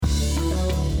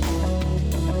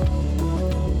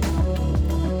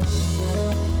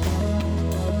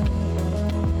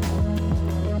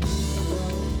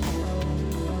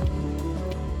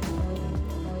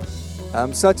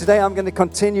So today I'm going to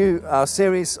continue our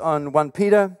series on 1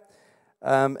 Peter,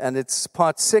 and it's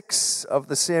part 6 of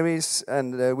the series,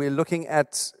 and we're looking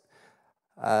at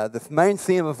the main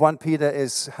theme of 1 Peter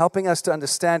is helping us to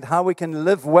understand how we can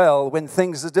live well when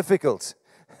things are difficult.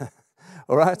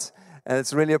 All right? And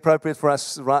it's really appropriate for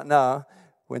us right now.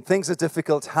 When things are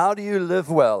difficult, how do you live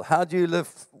well? How do you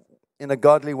live in a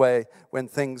godly way when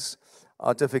things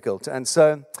are difficult? And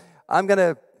so I'm going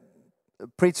to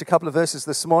preach a couple of verses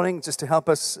this morning just to help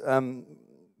us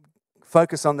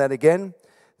focus on that again,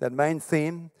 that main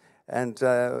theme. And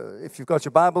if you've got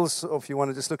your Bibles, or if you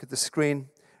want to just look at the screen,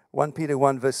 1 Peter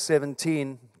 1 verse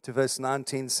 17 to verse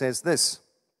 19 says this: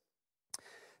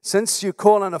 "Since you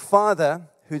call on a Father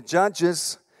who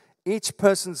judges each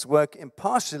person's work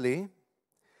impartially,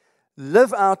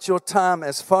 live out your time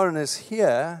as foreigners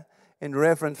here in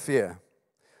reverent fear.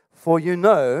 For you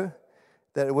know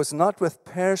that it was not with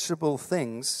perishable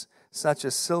things, such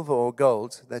as silver or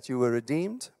gold, that you were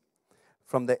redeemed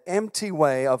from the empty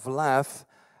way of life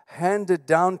handed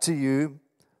down to you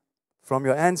from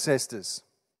your ancestors,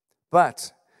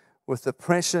 but with the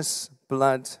precious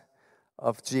blood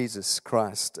of Jesus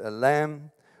Christ, a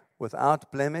lamb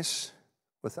without blemish,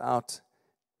 without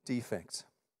defect."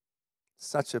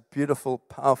 Such a beautiful,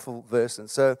 powerful verse. And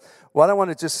so what I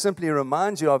want to just simply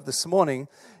remind you of this morning,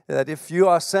 that if you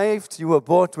are saved, you were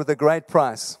bought with a great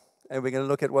price. And we're going to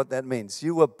look at what that means.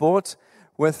 You were bought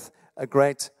with a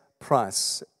great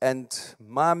price. And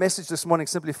my message this morning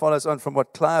simply follows on from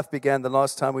what Clive began the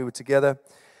last time we were together,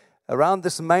 around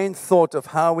this main thought of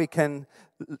how we can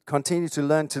continue to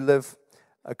learn to live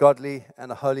a godly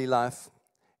and a holy life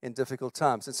in difficult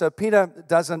times. And so Peter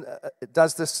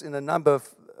does this in a number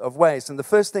of ways. And the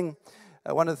first thing,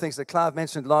 one of the things that Clive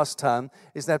mentioned last time,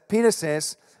 is that Peter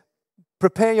says,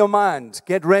 prepare your mind,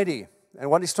 get ready. And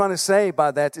what he's trying to say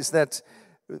by that is that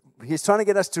he's trying to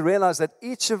get us to realize that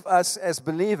each of us as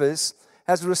believers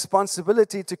has a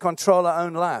responsibility to control our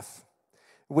own life.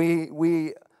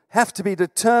 We have to be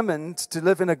determined to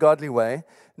live in a godly way,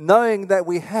 knowing that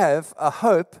we have a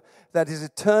hope that is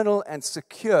eternal and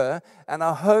secure, and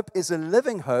our hope is a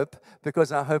living hope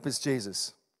because our hope is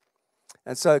Jesus.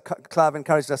 And so Clive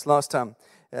encouraged us last time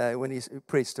when he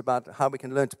preached about how we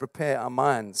can learn to prepare our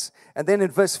minds. And then in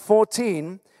verse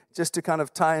 14, just to kind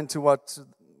of tie into what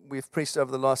we've preached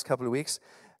over the last couple of weeks,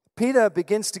 Peter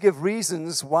begins to give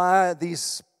reasons why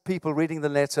these people reading the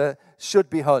letter should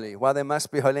be holy, why they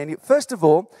must be holy. And first of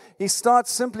all, he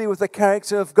starts simply with the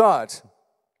character of God.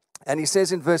 And he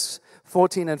says in verse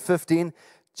 14 and 15,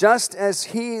 "Just as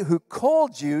he who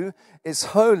called you is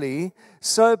holy,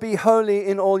 so be holy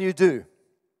in all you do.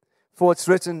 For it's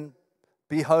written,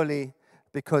 be holy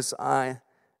because I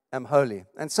am holy."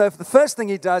 And so the first thing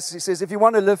he does, he says, if you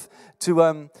want to live to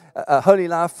a holy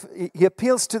life, he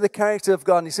appeals to the character of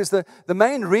God. And he says the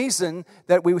main reason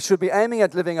that we should be aiming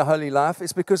at living a holy life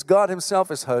is because God himself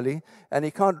is holy, and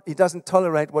he doesn't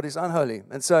tolerate what is unholy.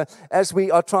 And so as we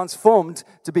are transformed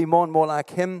to be more and more like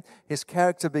him, his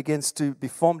character begins to be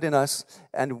formed in us.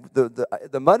 And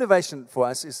the motivation for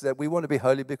us is that we want to be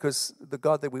holy because the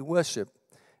God that we worship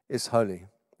is holy.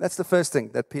 That's the first thing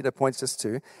that Peter points us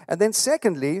to. And then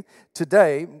secondly,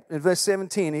 today, in verse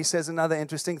 17, he says another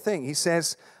interesting thing. He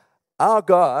says, our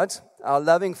God, our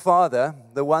loving Father,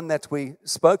 the one that we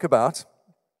spoke about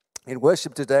in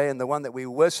worship today and the one that we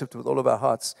worshiped with all of our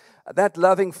hearts, that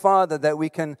loving Father that we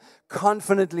can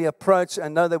confidently approach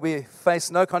and know that we face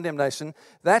no condemnation,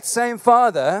 that same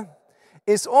Father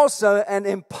is also an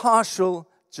impartial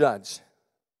judge.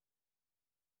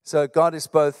 So God is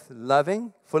both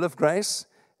loving, full of grace,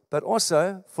 but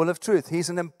also full of truth. He's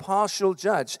an impartial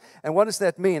judge. And what does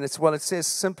that mean? It says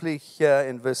simply here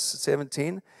in verse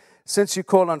 17, "Since you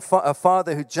call on a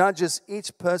Father who judges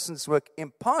each person's work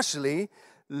impartially,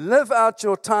 live out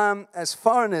your time as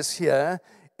foreigners here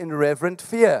in reverent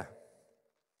fear."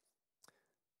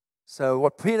 So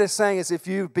what Peter's saying is, if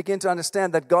you begin to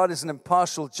understand that God is an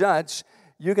impartial judge,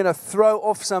 you're going to throw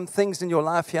off some things in your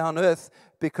life here on earth,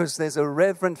 because there's a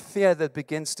reverent fear that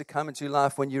begins to come into your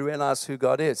life when you realize who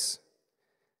God is.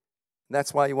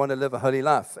 That's why you want to live a holy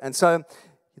life. And so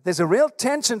there's a real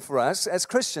tension for us as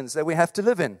Christians that we have to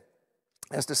live in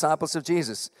as disciples of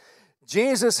Jesus.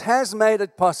 Jesus has made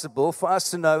it possible for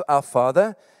us to know our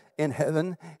Father in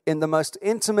heaven in the most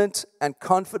intimate and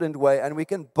confident way, and we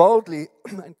can boldly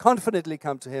and confidently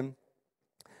come to him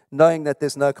knowing that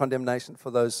there's no condemnation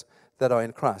for those that are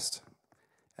in Christ.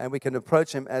 And we can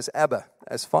approach him as Abba,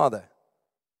 as Father.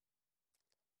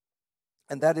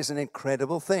 And that is an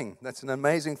incredible thing. That's an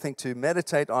amazing thing to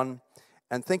meditate on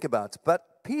and think about.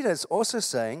 But Peter's also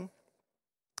saying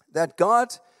that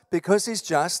God because He's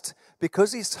just,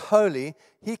 because He's holy,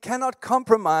 He cannot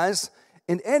compromise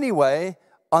in any way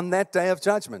on that day of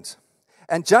judgment.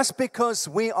 And just because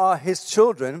we are His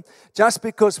children, just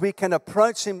because we can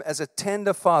approach Him as a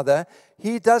tender Father,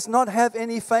 He does not have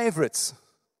any favorites.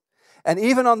 And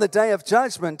even on the day of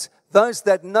judgment, those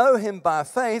that know Him by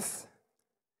faith,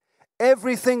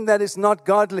 everything that is not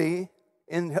godly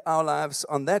in our lives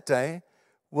on that day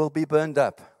will be burned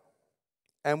up.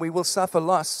 And we will suffer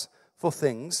loss for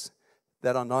things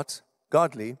that are not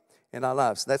godly in our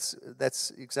lives.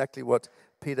 That's exactly what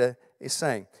Peter is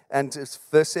saying. And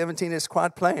verse 17 is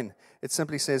quite plain. It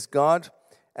simply says, God,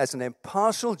 as an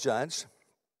impartial judge,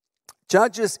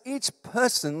 judges each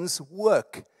person's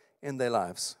work in their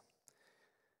lives.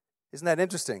 Isn't that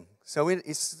interesting? So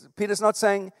Peter's not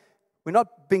saying we're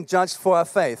not being judged for our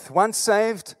faith. Once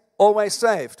saved, always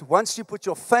saved. Once you put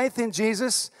your faith in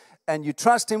Jesus and you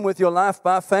trust Him with your life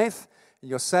by faith,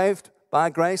 you're saved by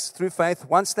grace through faith.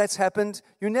 Once that's happened,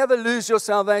 you never lose your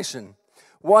salvation.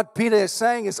 What Peter is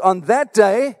saying is on that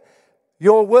day,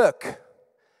 your work,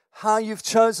 how you've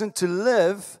chosen to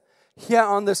live here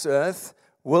on this earth,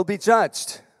 will be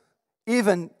judged.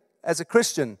 Even as a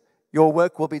Christian, your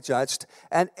work will be judged,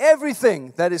 and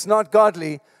everything that is not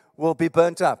godly will be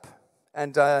burnt up.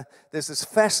 And there's this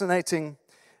fascinating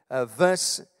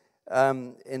verse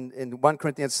in 1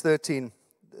 Corinthians 13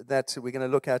 that we're going to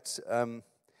look at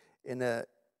in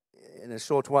a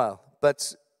short while.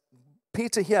 But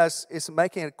Peter here is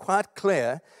making it quite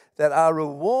clear that our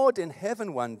reward in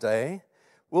heaven one day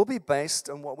will be based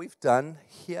on what we've done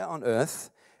here on earth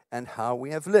and how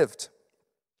we have lived.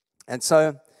 And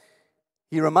so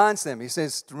he reminds them, he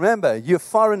says, remember, you're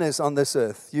foreigners on this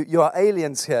earth. You are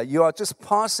aliens here. You are just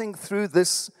passing through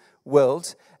this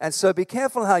world. And so be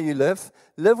careful how you live.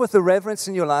 Live with the reverence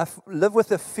in your life. Live with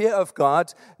the fear of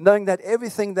God, knowing that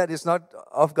everything that is not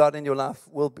of God in your life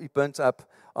will be burnt up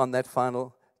on that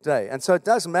final day. And so it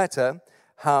does matter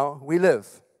how we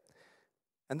live.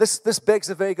 And this begs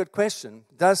a very good question.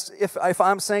 If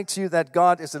I'm saying to you that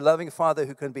God is a loving Father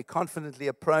who can be confidently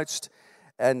approached,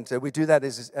 and we do that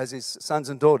as His sons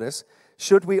and daughters,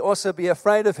 should we also be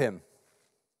afraid of Him?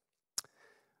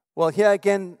 Well, here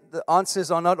again, the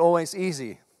answers are not always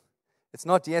easy. It's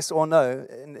not yes or no.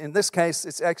 In this case,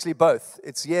 it's actually both.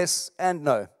 It's yes and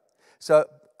no. So,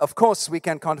 of course, we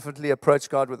can confidently approach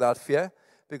God without fear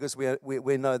because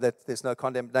we know that there's no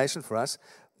condemnation for us.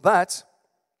 But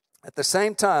at the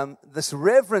same time, this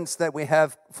reverence that we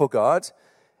have for God,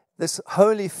 this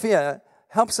holy fear,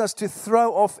 helps us to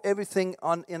throw off everything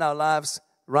in our lives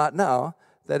right now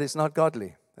that is not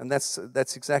godly. And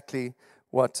that's exactly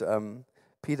what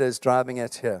Peter is driving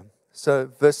at here.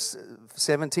 So verse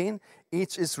 17,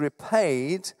 each is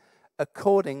repaid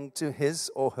according to his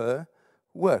or her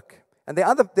work. And the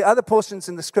other portions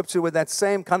in the scripture where that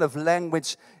same kind of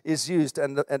language is used,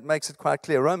 and it makes it quite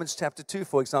clear. Romans chapter 2,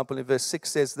 for example, in verse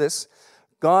 6 says this,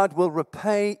 God will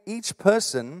repay each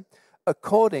person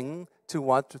according to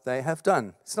what they have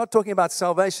done. It's not talking about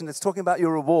salvation, it's talking about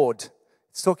your reward.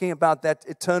 It's talking about that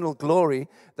eternal glory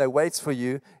that waits for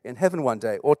you in heaven one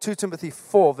day. Or 2 Timothy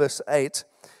 4 verse 8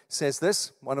 says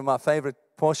this, one of my favorite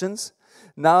portions.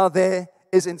 Now there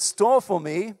is in store for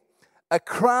me a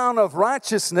crown of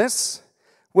righteousness,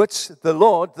 which the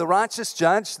Lord, the righteous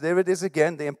judge, there it is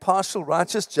again, the impartial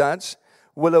righteous judge,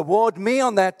 will award me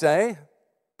on that day,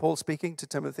 Paul speaking to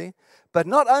Timothy, but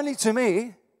not only to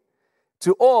me,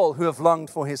 to all who have longed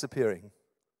for his appearing.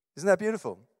 Isn't that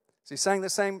beautiful? So he's saying the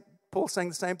same, Paul's saying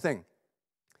the same thing.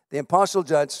 The impartial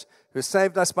judge who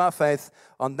saved us by faith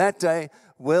on that day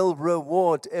will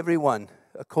reward everyone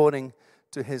according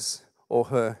to his or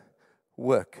her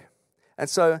work. And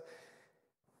so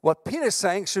what Peter's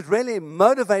saying should really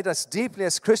motivate us deeply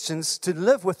as Christians to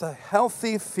live with a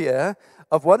healthy fear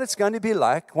of what it's going to be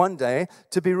like one day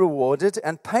to be rewarded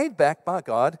and paid back by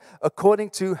God according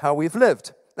to how we've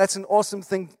lived. That's an awesome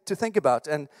thing to think about.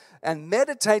 And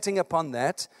meditating upon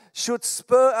that should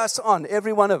spur us on,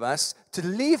 every one of us, to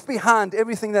leave behind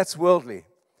everything that's worldly.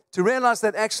 To realize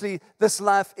that actually this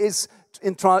life is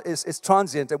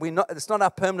transient and it's not our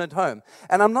permanent home.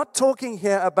 And I'm not talking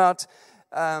here about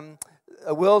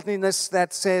a worldliness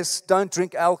that says don't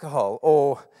drink alcohol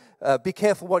or be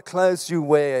careful what clothes you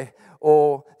wear,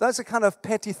 or those are kind of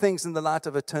petty things in the light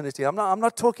of eternity. I'm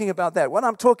not talking about that. What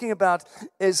I'm talking about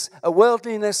is a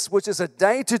worldliness which is a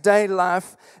day-to-day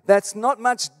life that's not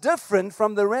much different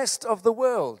from the rest of the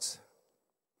world.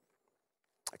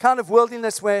 A kind of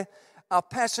worldliness where our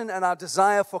passion and our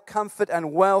desire for comfort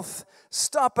and wealth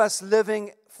stop us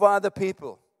living for other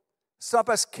people. Stop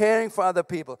us caring for other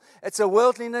people. It's a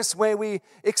worldliness where we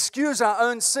excuse our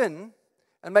own sin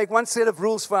and make one set of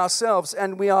rules for ourselves,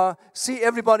 and we see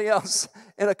everybody else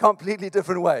in a completely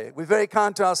different way. We're very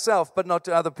kind to ourselves, but not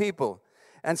to other people.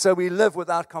 And so we live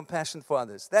without compassion for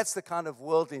others. That's the kind of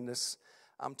worldliness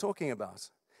I'm talking about.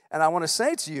 And I want to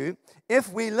say to you,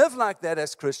 if we live like that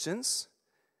as Christians,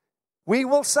 we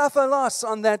will suffer loss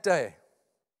on that day.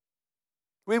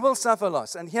 We will suffer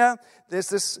loss. And here, there's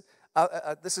this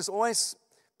has always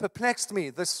perplexed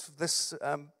me, this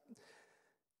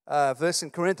verse in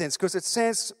Corinthians, because it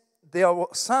says there are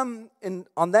some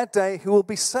on that day who will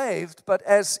be saved, but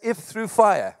as if through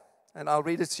fire. And I'll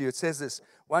read it to you. It says this,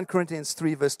 1 Corinthians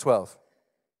 3, verse 12.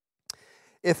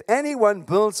 If anyone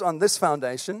builds on this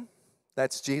foundation,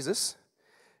 that's Jesus,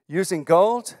 using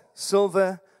gold,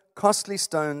 silver, costly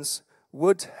stones,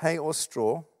 wood, hay, or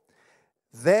straw,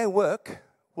 their work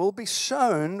will be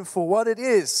shown for what it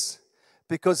is,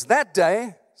 because that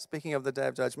day, speaking of the day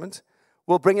of judgment,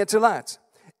 will bring it to light.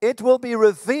 It will be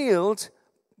revealed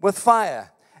with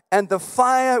fire, and the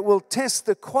fire will test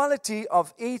the quality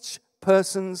of each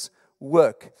person's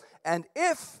work. And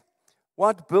if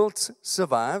what built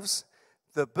survives,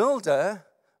 the builder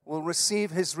will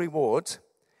receive his reward.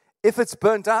 If it's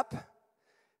burnt up,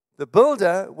 the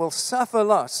builder will suffer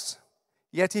loss,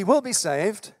 yet he will be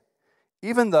saved,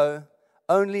 even though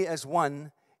only as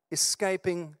one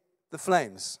escaping the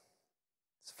flames.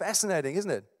 It's fascinating,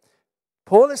 isn't it?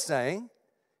 Paul is saying,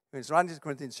 when he's writing to the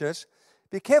Corinthian church,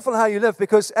 be careful how you live,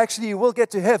 because actually you will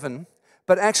get to heaven,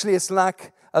 but actually it's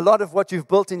like a lot of what you've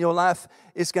built in your life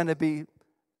is going to be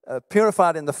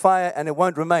purified in the fire, and it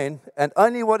won't remain, and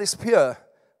only what is pure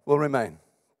will remain.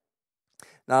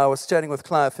 Now, I was chatting with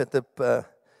Clive at the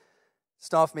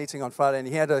staff meeting on Friday, and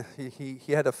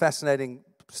he had a fascinating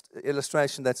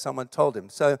illustration that someone told him.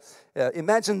 So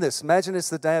imagine this. Imagine it's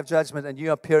the day of judgment, and you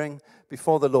are appearing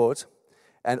before the Lord,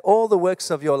 and all the works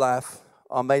of your life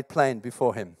are made plain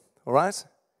before him. All right?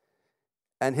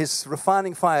 And his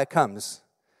refining fire comes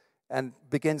and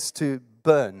begins to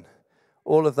burn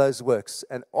all of those works,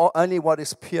 and only what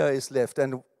is pure is left.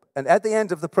 And at the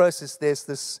end of the process, there's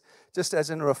this, just as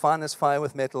in a refiner's fire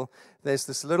with metal, there's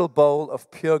this little bowl of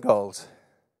pure gold.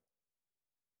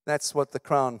 That's what the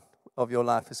crown of your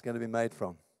life is going to be made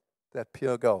from, that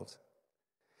pure gold.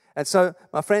 And so,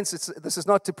 my friends, this is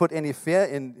not to put any fear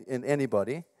in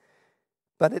anybody,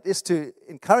 but it is to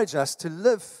encourage us to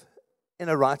live in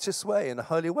a righteous way, in a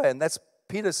holy way. And that's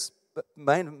Peter's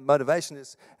main motivation,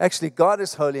 is actually God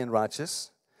is holy and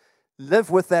righteous.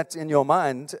 Live with that in your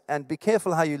mind, and be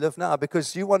careful how you live now,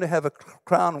 because you want to have a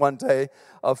crown one day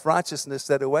of righteousness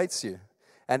that awaits you.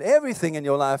 And everything in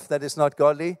your life that is not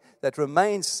godly, that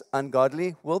remains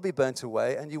ungodly, will be burnt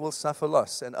away, and you will suffer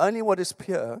loss. And only what is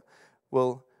pure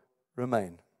will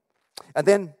remain. And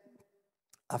then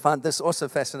I find this also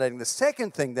fascinating. The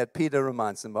second thing that Peter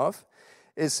reminds them of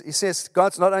is, he says,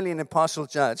 God's not only an impartial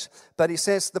judge, but he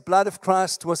says the blood of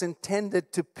Christ was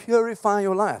intended to purify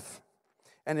your life.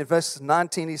 And in verse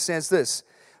 19 he says this,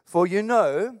 for you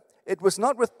know, it was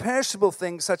not with perishable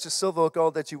things such as silver or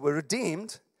gold that you were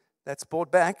redeemed, that's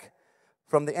bought back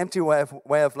from the empty way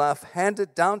of life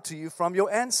handed down to you from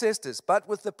your ancestors, but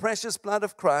with the precious blood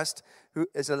of Christ, who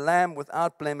is a lamb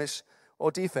without blemish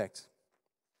or defect.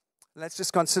 Let's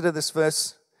just consider this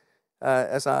verse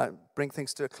as I bring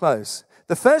things to a close.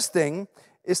 The first thing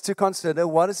is to consider,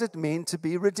 what does it mean to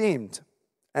be redeemed?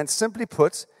 And simply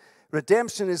put,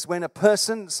 redemption is when a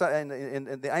person,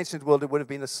 in the ancient world it would have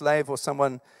been a slave or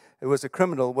someone who was a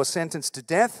criminal, was sentenced to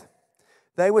death.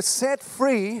 They were set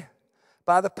free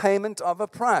by the payment of a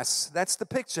price. That's the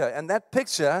picture. And that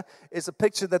picture is a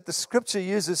picture that the Scripture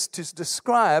uses to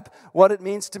describe what it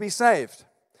means to be saved.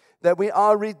 That we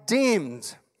are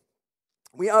redeemed.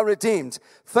 We are redeemed.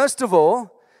 First of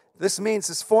all, this means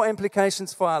there's 4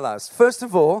 implications for our lives. First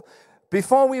of all,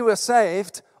 before we were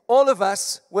saved, all of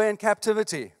us were in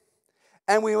captivity.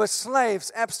 And we were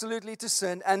slaves absolutely to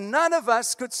sin, and none of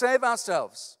us could save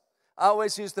ourselves. I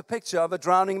always use the picture of a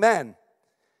drowning man.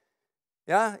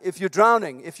 Yeah, if you're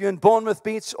drowning, if you're in Bournemouth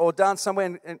Beach or down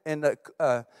somewhere in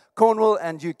Cornwall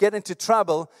and you get into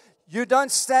trouble, you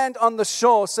don't stand on the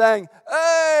shore saying,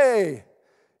 hey,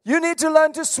 you need to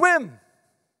learn to swim.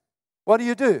 What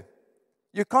do?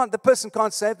 You can't. The person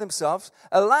can't save themselves.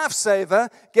 A lifesaver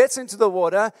gets into the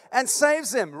water and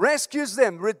saves them, rescues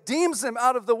them, redeems them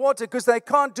out of the water because they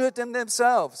can't do it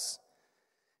themselves.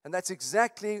 And that's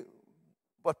exactly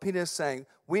what Peter is saying.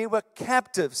 We were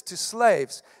captives to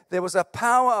slaves. There was a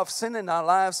power of sin in our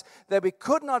lives that we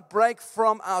could not break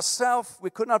from ourselves. We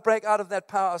could not break out of that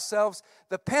power ourselves.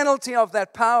 The penalty of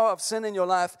that power of sin in your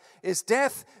life is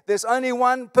death. There's only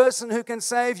one person who can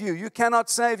save you. You cannot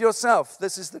save yourself.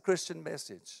 This is the Christian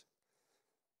message.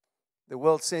 The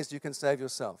world says you can save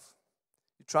yourself.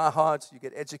 You try hard, you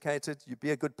get educated, you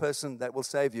be a good person, that will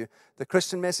save you. The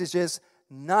Christian message is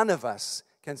none of us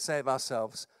can save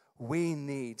ourselves. We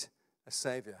need a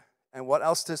Savior. And what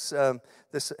else does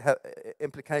this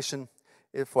implication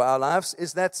for our lives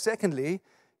is that, secondly,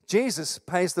 Jesus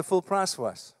pays the full price for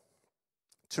us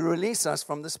to release us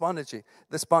from this bondage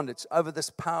over this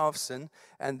power of sin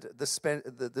and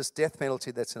this death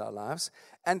penalty that's in our lives.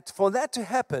 And for that to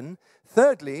happen,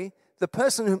 thirdly, the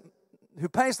person who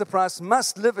pays the price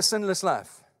must live a sinless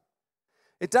life.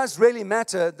 It does really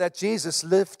matter that Jesus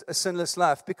lived a sinless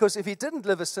life, because if he didn't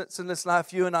live a sinless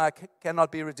life, you and I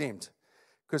cannot be redeemed,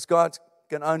 because God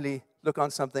can only look on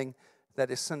something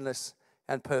that is sinless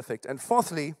and perfect. And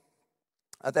fourthly,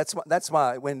 that's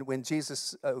why when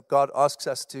Jesus, God asks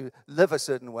us to live a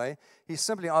certain way, he's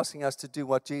simply asking us to do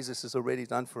what Jesus has already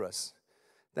done for us.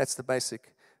 That's the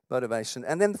basic motivation.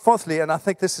 And then fourthly, and I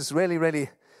think this is really, really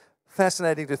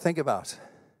fascinating to think about.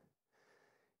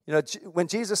 You know, when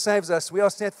Jesus saves us, we are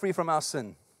set free from our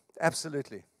sin.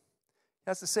 Absolutely.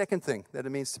 That's the second thing that it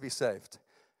means to be saved.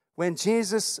 When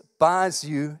Jesus buys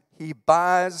you, he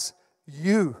buys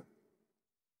you.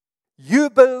 You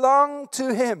belong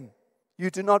to him. You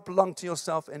do not belong to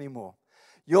yourself anymore.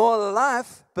 Your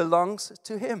life belongs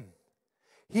to him.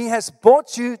 He has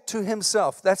bought you to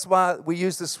himself. That's why we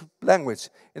use this language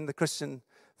in the Christian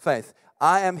faith.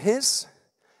 I am his,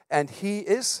 and he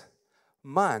is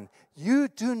mine. You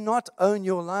do not own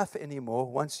your life anymore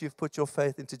once you've put your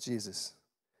faith into Jesus.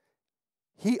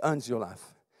 He owns your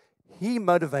life. He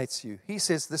motivates you. He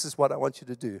says, this is what I want you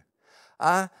to do.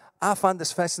 I find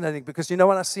this fascinating because you know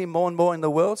what I see more and more in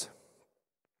the world?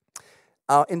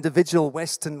 Our individual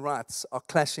Western rights are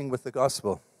clashing with the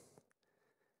gospel.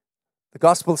 The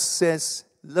gospel says,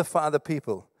 live for other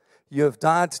people. You have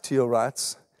died to your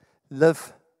rights.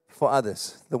 Live for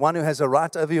others. The one who has a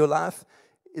right over your life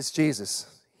is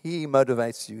Jesus. He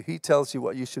motivates you. He tells you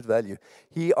what you should value.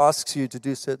 He asks you to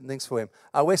do certain things for him.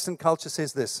 Our Western culture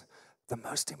says this: the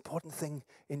most important thing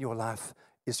in your life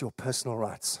is your personal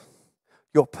rights,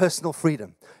 your personal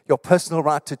freedom, your personal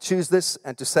right to choose this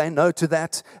and to say no to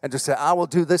that and to say, I will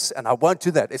do this and I won't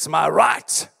do that. It's my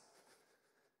right.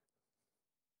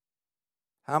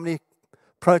 How many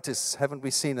protests haven't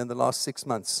we seen in the last 6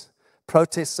 months?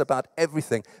 Protests about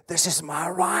everything. This is my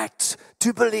right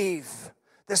to believe.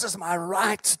 This is my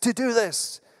right to do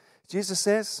this. Jesus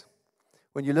says,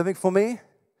 when you're living for me,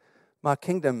 my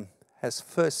kingdom has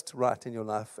first right in your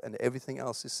life and everything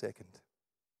else is second.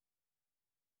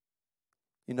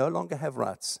 You no longer have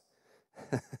rights.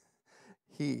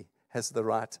 He has the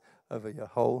right over your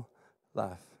whole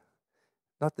life.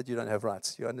 Not that you don't have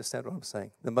rights. You understand what I'm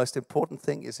saying? The most important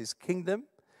thing is his kingdom,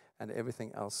 and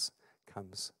everything else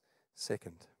comes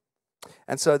second.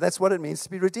 And so that's what it means to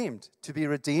be redeemed. To be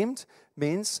redeemed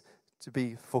means to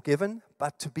be forgiven,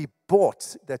 but to be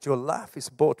bought, that your life is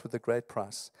bought with a great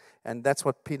price. And that's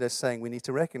what Peter is saying we need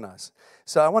to recognize.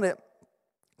 So I want to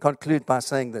conclude by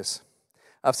saying this.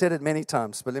 I've said it many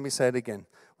times, but let me say it again.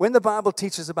 When the Bible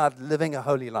teaches about living a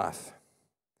holy life,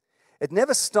 it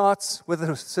never starts with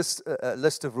a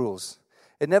list of rules.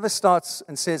 It never starts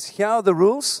and says, here are the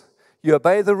rules, you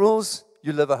obey the rules,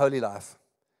 you live a holy life.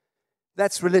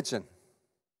 That's religion.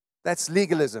 That's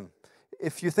legalism.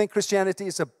 If you think Christianity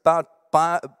is about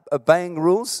obeying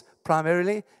rules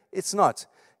primarily, it's not.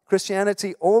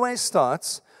 Christianity always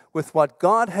starts with what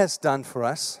God has done for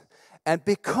us, and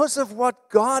because of what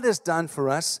God has done for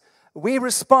us, we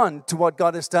respond to what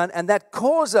God has done, and that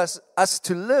causes us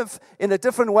to live in a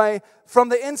different way from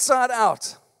the inside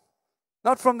out,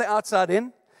 not from the outside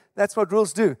in. That's what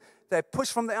rules do. They push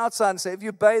from the outside and say, if you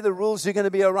obey the rules, you're going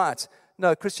to be all right.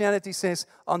 No, Christianity says,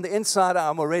 on the inside,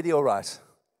 I'm already all right,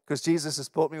 because Jesus has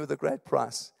bought me with a great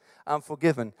price. I'm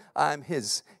forgiven. I am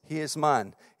his. He is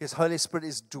mine. His Holy Spirit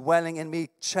is dwelling in me,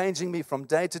 changing me from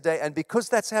day to day. And because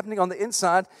that's happening on the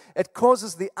inside, it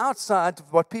causes the outside,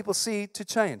 what people see, to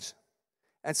change.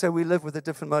 And so we live with a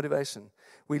different motivation.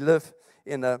 We live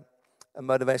in a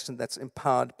motivation that's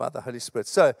empowered by the Holy Spirit.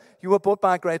 So you were bought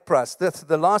by a great price. That's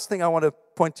the last thing I want to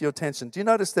point to your attention. Do you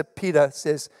notice that Peter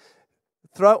says,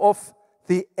 throw off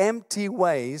the empty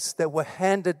ways that were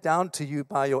handed down to you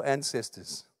by your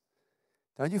ancestors?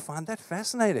 Don't you find that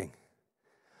fascinating?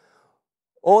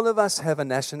 All of us have a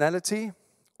nationality.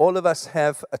 All of us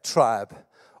have a tribe.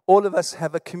 All of us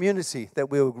have a community that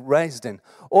we were raised in.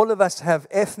 All of us have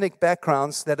ethnic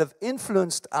backgrounds that have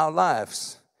influenced our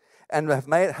lives and have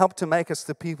helped to make us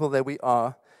the people that we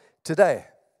are today.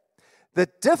 The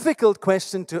difficult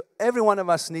question to every one of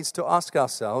us needs to ask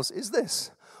ourselves is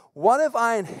this: what have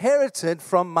I inherited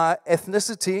from my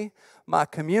ethnicity, my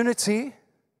community,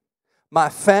 my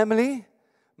family,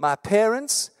 my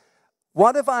parents.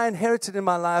 What have I inherited in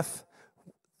my life?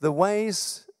 The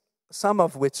ways, some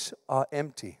of which are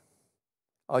empty,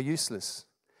 are useless,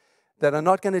 that are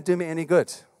not going to do me any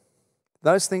good.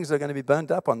 Those things are going to be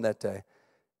burned up on that day.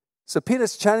 So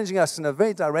Peter's challenging us in a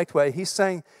very direct way. He's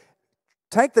saying,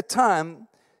 take the time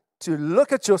to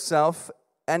look at yourself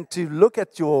and to look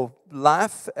at your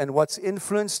life and what's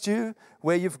influenced you,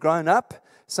 where you've grown up,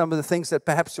 some of the things that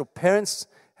perhaps your parents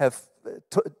have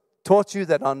taught you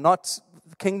that are not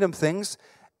kingdom things,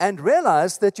 and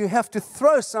realize that you have to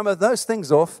throw some of those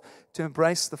things off to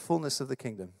embrace the fullness of the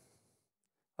kingdom.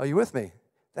 Are you with me?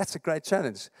 That's a great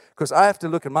challenge, because I have to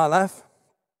look at my life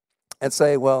and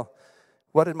say, well,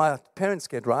 what did my parents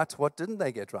get right? What didn't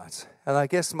they get right? And I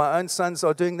guess my own sons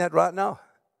are doing that right now.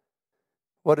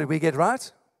 What did we get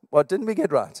right? What didn't we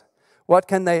get right? What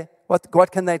can they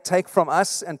take from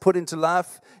us and put into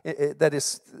life, that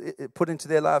is put into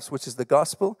their lives, which is the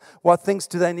gospel? What things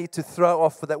do they need to throw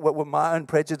off that what were my own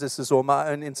prejudices or my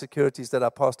own insecurities that I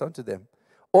passed on to them?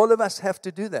 All of us have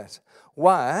to do that.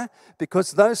 Why?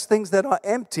 Because those things that are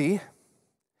empty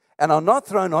and are not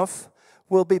thrown off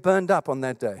will be burned up on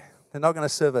that day. They're not going to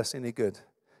serve us any good.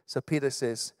 So Peter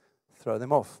says, throw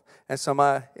them off. And so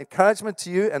my encouragement to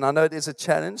you, and I know it is a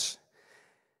challenge,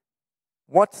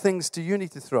 what things do you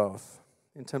need to throw off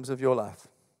in terms of your life?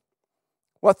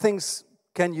 What things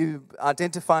can you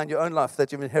identify in your own life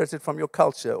that you've inherited from your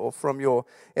culture or from your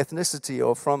ethnicity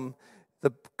or from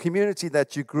the community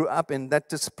that you grew up in that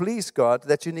displease God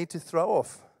that you need to throw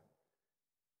off?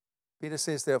 Peter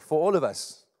says there, for all of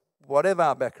us, whatever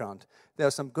our background, there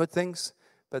are some good things,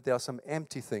 but there are some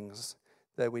empty things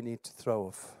that we need to throw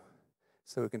off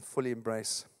so we can fully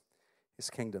embrace His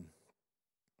kingdom.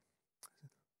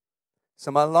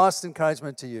 So my last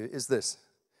encouragement to you is this.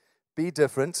 Be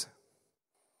different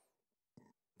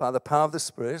by the power of the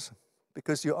Spirit,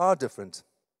 because you are different.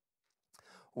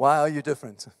 Why are you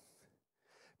different?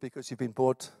 Because you've been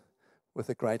bought with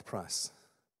a great price.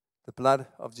 The blood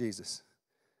of Jesus.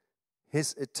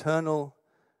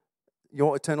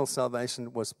 Your eternal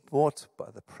salvation was bought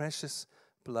by the precious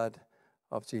blood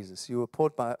of Jesus. You were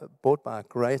bought by a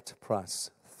great price.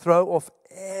 Throw off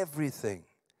everything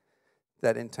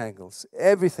that entangles,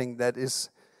 everything that is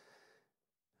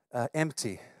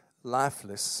empty,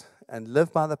 lifeless, and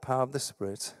live by the power of the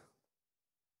Spirit,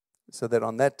 so that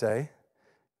on that day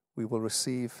we will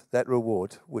receive that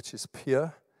reward which is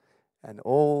pure, and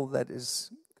all that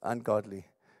is ungodly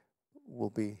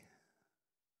will be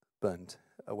burned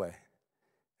away.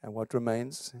 And what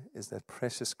remains is that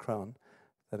precious crown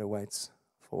that awaits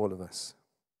for all of us.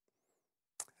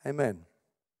 Amen.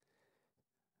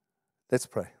 Let's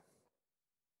pray.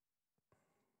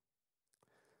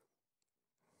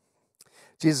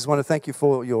 Jesus, I want to thank you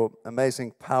for your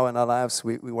amazing power in our lives.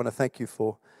 We want to thank you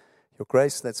for your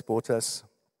grace that's brought us.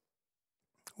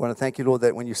 I want to thank you, Lord,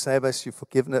 that when you save us, you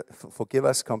forgive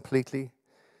us completely.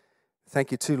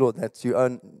 Thank you too, Lord, that you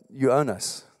own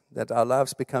us, that our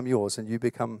lives become yours and you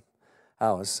become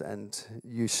ours, and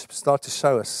you start to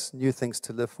show us new things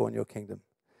to live for in your kingdom.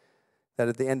 That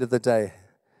at the end of the day,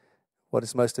 what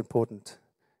is most important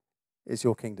is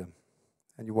your kingdom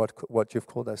and what you've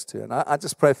called us to. And I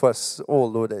just pray for us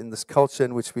all, Lord, in this culture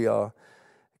in which we are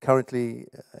currently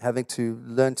having to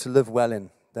learn to live well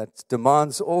in, that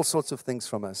demands all sorts of things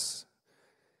from us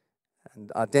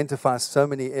and identifies so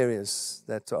many areas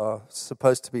that are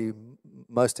supposed to be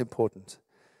most important.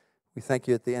 We thank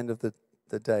you at the end of the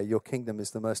day, your kingdom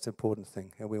is the most important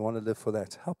thing, and we want to live for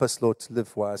that. Help us, Lord, to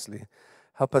live wisely.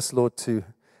 Help us, Lord, to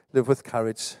live with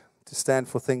courage, to stand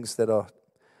for things that are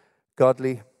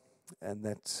godly and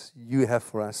that you have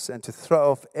for us, and to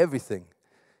throw off everything,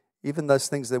 even those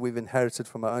things that we've inherited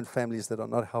from our own families that are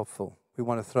not helpful. We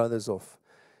want to throw those off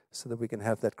so that we can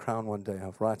have that crown one day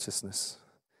of righteousness,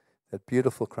 that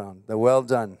beautiful crown, the well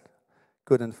done,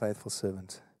 good and faithful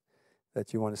servant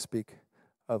that you want to speak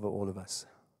over all of us.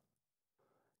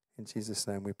 In Jesus'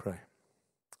 name we pray.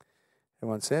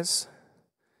 Everyone says,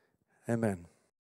 Amen.